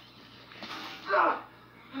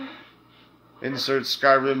 Insert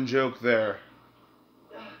Skyrim joke there.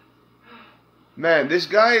 Man, this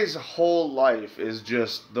guy's whole life is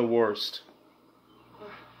just the worst.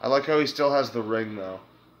 I like how he still has the ring, though.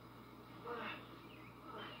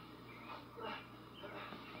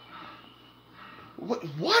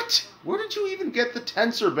 What? Where did you even get the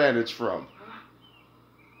tensor bandage from?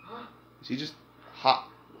 Is he just...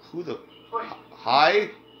 Who the...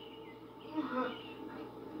 Hi?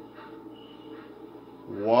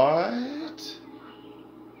 What?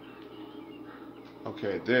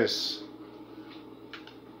 Okay, this.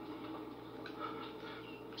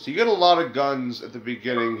 So you get a lot of guns at the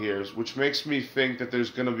beginning here, which makes me think that there's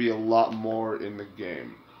going to be a lot more in the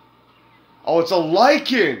game. Oh, it's a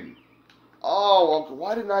lichen! Oh,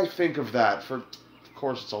 why didn't I think of that? Of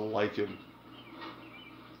course it's a lichen.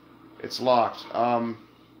 It's locked.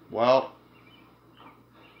 Well.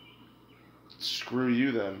 Screw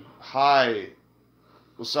you then. Hi.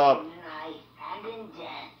 What's up? In life and in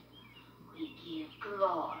death, we give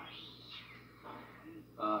glory.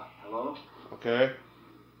 Hello? Okay.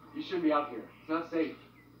 You shouldn't be out here. It's not safe.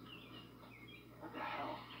 What the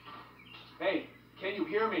hell? Hey, can you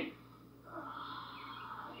hear me?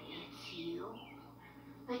 It's you,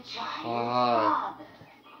 the child's Hi. father.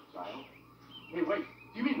 Child? Hey, wait.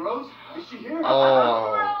 Do you mean Rose? Is she here?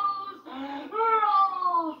 Oh.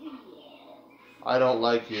 Rose, yes. I don't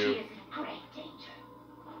like She you. is in great danger.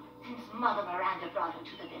 Since Mother Miranda brought her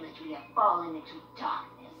to the village, we have fallen into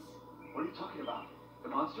darkness. What are you talking about? The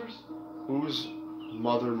monsters? Who's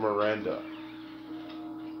Mother Miranda?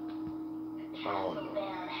 The Oh, castle no.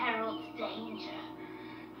 bell heralds danger.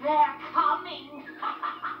 They're coming.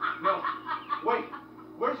 No. Wait.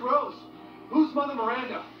 Where's Rose? Who's Mother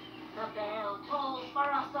Miranda? The bell tolls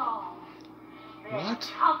for us all. They're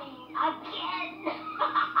What? coming again.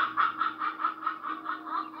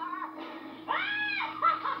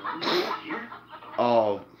 Here?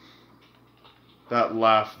 Oh. That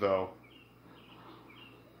laugh, though.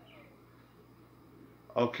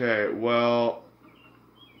 Okay, well...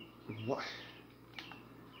 What?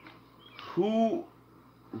 Who...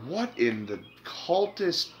 What in the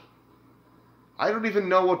cultist... I don't even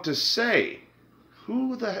know what to say.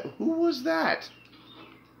 Who was that?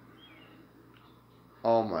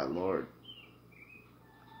 Oh my lord.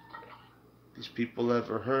 These people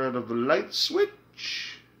ever heard of the light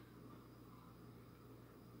switch?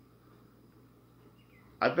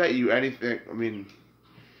 I bet you anything, I mean,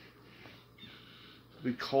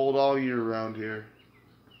 it'll be cold all year around here.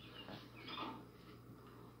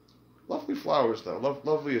 Lovely flowers though,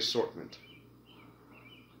 lovely assortment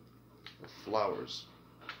of flowers.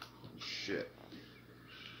 Shit.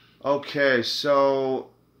 Okay,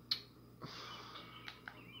 so...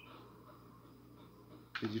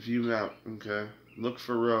 Did you view map? Okay. Look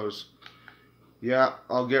for Rose. Yeah,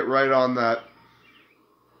 I'll get right on that.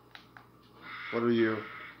 What are you?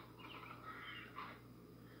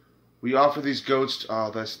 We offer these goats...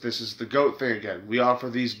 Oh, this is the goat thing again. We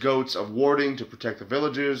offer these goats of warding to protect the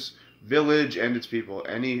village and its people.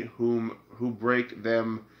 Any who break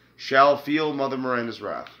them shall feel Mother Miranda's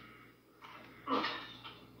wrath.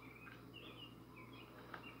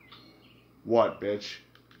 What, bitch?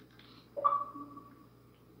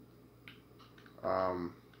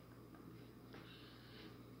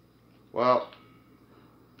 Well,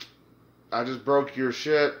 I just broke your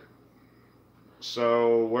shit.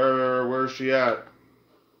 So where's she at?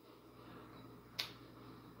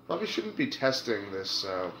 Probably shouldn't be testing this.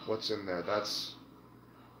 What's in there? That's,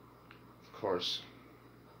 of course.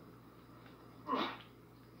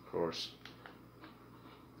 Of course.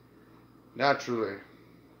 Naturally.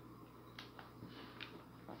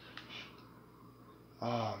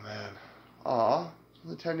 Oh man. Aw,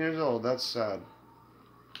 only 10 years old. That's sad.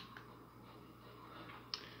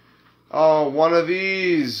 Oh, one of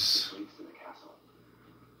these.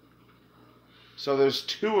 So there's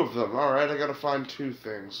 2 of them. Alright, I gotta find 2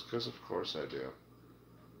 things. Because of course I do.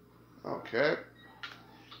 Okay.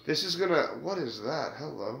 This is gonna... What is that?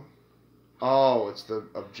 Hello. Oh, it's the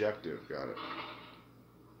objective. Got it.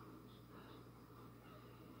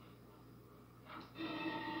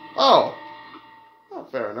 Oh! Oh,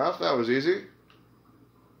 fair enough. That was easy.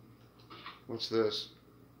 What's this?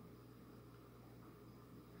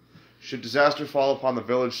 Should disaster fall upon the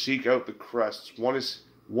village, seek out the crests. One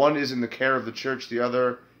is in the care of the church, the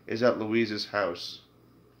other is at Louise's house.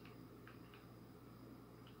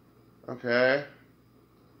 Okay.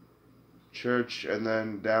 Church, and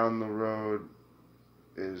then down the road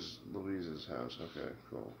is Louise's house. Okay,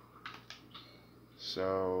 cool.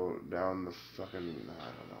 So, down the fucking... I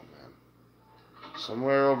don't know, man.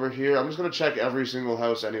 Somewhere over here. I'm just going to check every single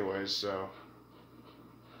house anyways, so...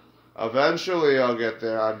 Eventually I'll get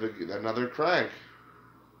there. Another crank.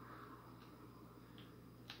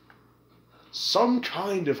 Some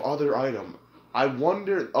kind of other item. I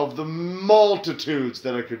wonder of the multitudes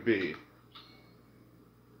that it could be.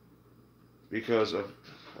 Because of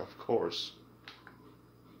course.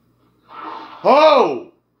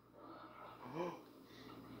 Oh!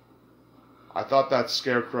 I thought that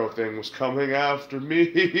scarecrow thing was coming after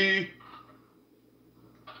me.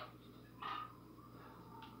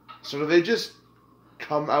 So do they just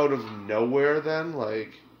come out of nowhere then?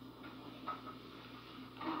 Like...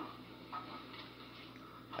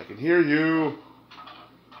 I can hear you.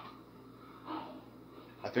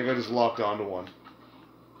 I think I just locked onto one.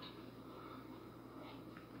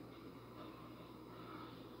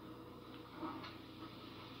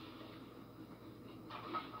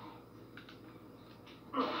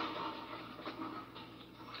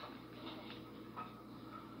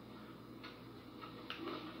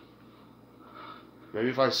 Maybe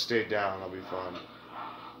if I stay down, I'll be fine.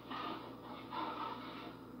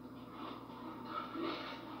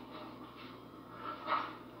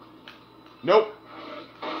 Nope.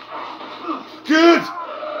 Good!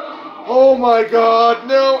 Oh my god,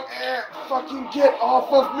 no! Fucking get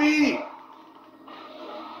off of me!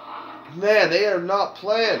 Man, they are not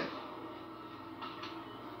playing.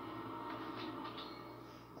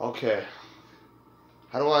 Okay.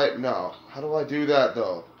 How do I do that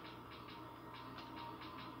though?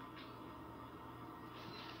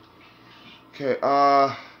 Okay,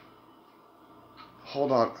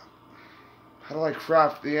 hold on. How do I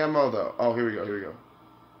craft the ammo, though? Oh, here we go.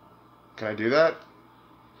 Can I do that?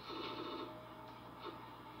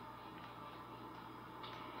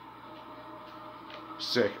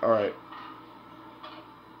 Sick, alright.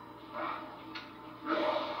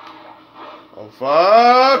 Oh,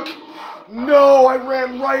 fuck! No, I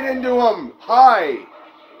ran right into him! Hi!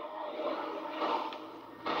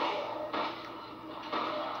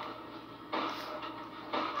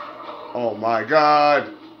 Oh my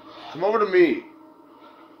god. Come over to me.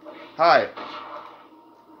 Hi.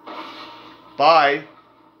 Bye.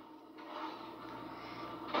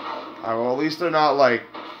 Well, at least they're not, like,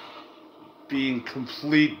 being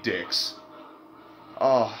complete dicks.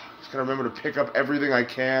 Oh, just gotta remember to pick up everything I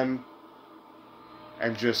can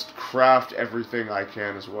and just craft everything I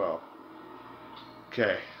can as well.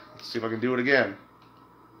 Okay, let's see if I can do it again.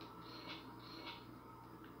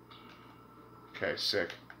 Okay,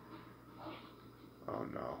 sick. Oh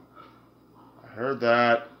no. I heard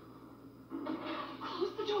that.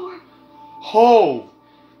 Close the door. Oh!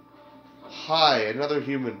 Hi, another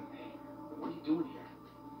human. What are you doing here?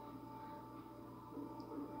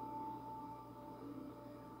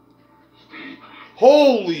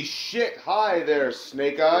 Holy shit! Hi there,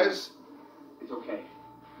 Snake Eyes. It's okay.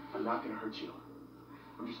 I'm not gonna hurt you.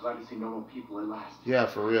 I'm just glad to see normal people at last. Yeah,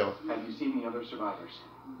 for real. Have you seen the other survivors?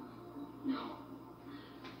 No.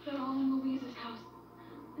 They're all in Louise's house.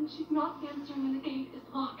 And she's not answering and the gate is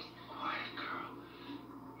locked. Quiet girl.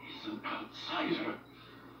 He's an outsider.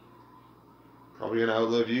 Probably gonna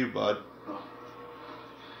outlive you, bud. Oh.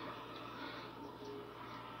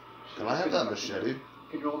 Can I have that machete?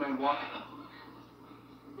 Can your old man walk?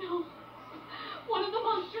 No. One of the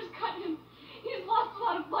monsters cut him. He's lost a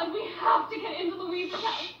lot of blood. We have to get into Louise's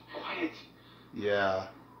house. Quiet. Yeah.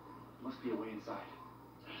 Must be a way inside.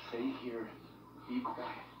 Stay here. Be quiet.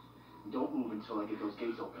 Don't move until I get those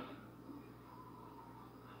gates open.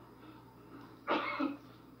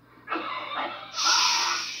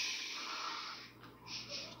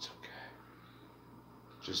 It's okay.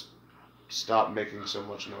 Just stop making so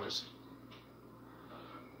much noise.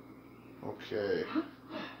 Okay.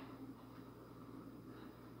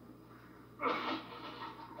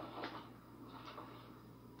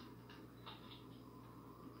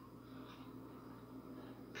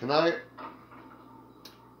 Can I?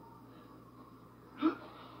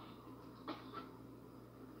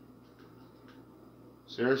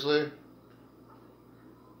 Seriously?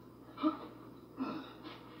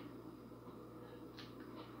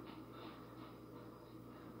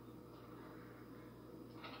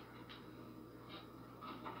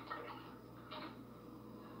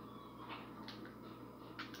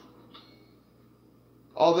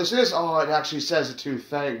 Oh, this is... Oh, it actually says it too.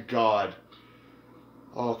 Thank God.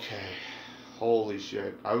 Okay. Holy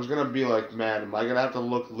shit. I was gonna be like, man, am I gonna have to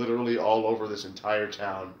look literally all over this entire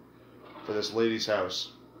town for this lady's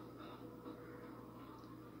house?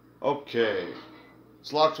 Okay.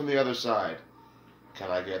 It's locked from the other side.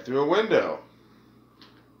 Can I get through a window?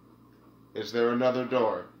 Is there another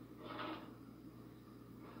door?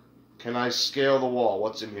 Can I scale the wall?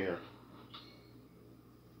 What's in here?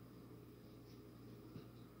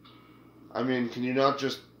 I mean, can you not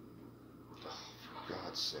just... Oh, for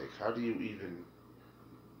God's sake, how do you even...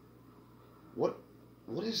 What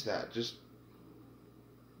is that? Just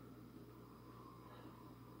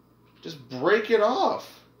break it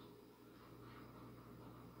off.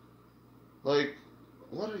 Like,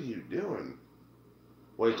 what are you doing?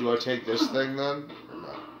 Wait, do I take this thing then? Or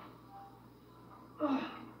not?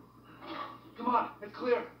 Come on, it's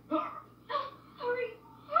clear. Hurry!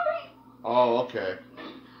 Hurry! Oh, okay.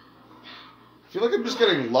 I feel like I'm just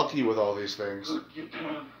getting lucky with all these things.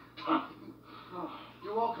 Oh,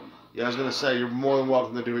 you're welcome. Yeah, I was gonna say, you're more than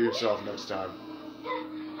welcome to do it yourself next time.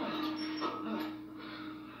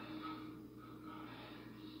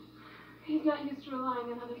 He's not used to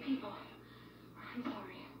relying on other people. I'm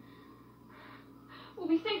sorry. We'll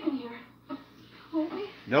be safe in here, won't we?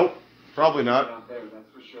 Nope, probably not. Out there, that's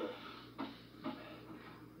for sure.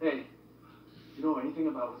 Hey, you know anything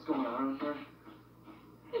about what's going on around here?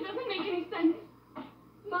 It doesn't make any sense.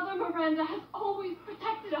 Mother Miranda has always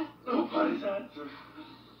protected us. Nobody's answer.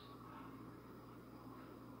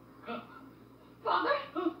 Father?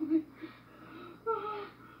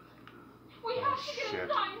 We have to get Shit.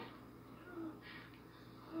 inside.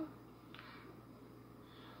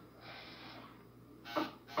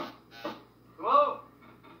 Hello?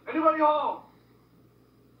 Anybody home?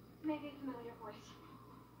 Maybe a familiar voice.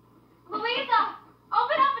 Louisa!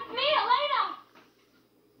 Open up! It's me, Elena!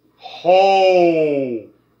 Oh!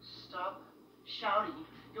 Stop shouting.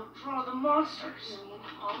 You'll draw the monsters. Julian,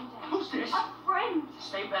 calm down. Who's this? A friend!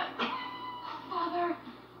 Stay back. Father!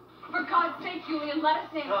 For God's sake, Julian, let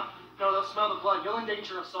us in. No, they'll smell the blood. You'll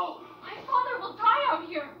endanger us all. My father will die out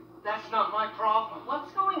here. That's not my problem.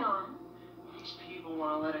 What's going on? These people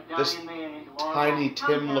want to let a This dying man into our tiny home.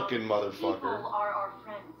 Tim-looking People motherfucker. are our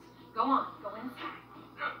friends. Go on, go inside.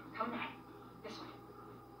 Come back. This way.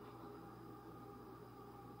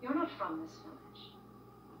 You're not from this village.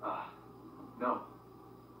 No.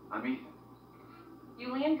 I'm Ethan.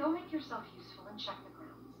 Julian, go make yourself useful and check the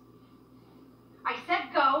grounds. I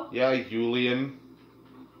said go! Yeah, Julian.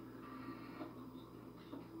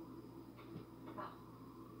 Well,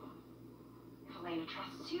 if Elena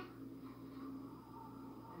trusts you,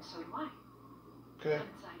 then so do I. Okay. Come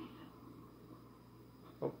inside,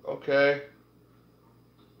 Ethan. Okay.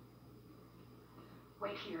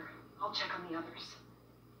 Wait here. I'll check on the others.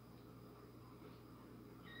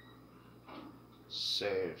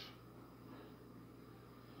 Save.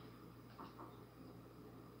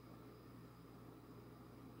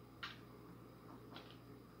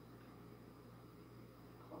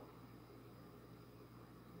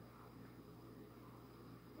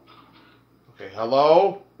 Okay,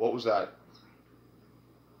 hello? What was that?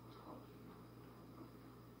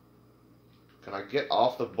 Can I get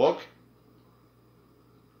off the book?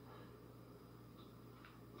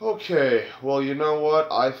 Okay, well, you know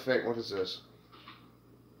what? I think... What is this?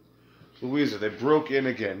 Louisa, they broke in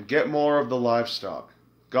again. Get more of the livestock.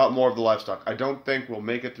 Got more of the livestock. I don't think we'll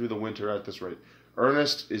make it through the winter at this rate.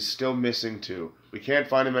 Ernest is still missing, too. We can't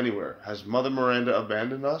find him anywhere. Has Mother Miranda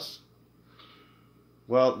abandoned us?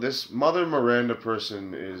 Well, this Mother Miranda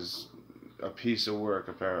person is a piece of work,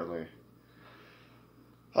 apparently.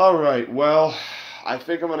 Alright, well, I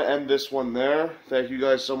think I'm going to end this one there. Thank you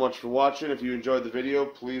guys so much for watching. If you enjoyed the video,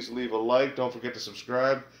 please leave a like. Don't forget to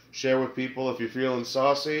subscribe. Share with people if you're feeling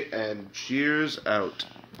saucy. And cheers out.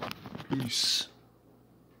 Peace.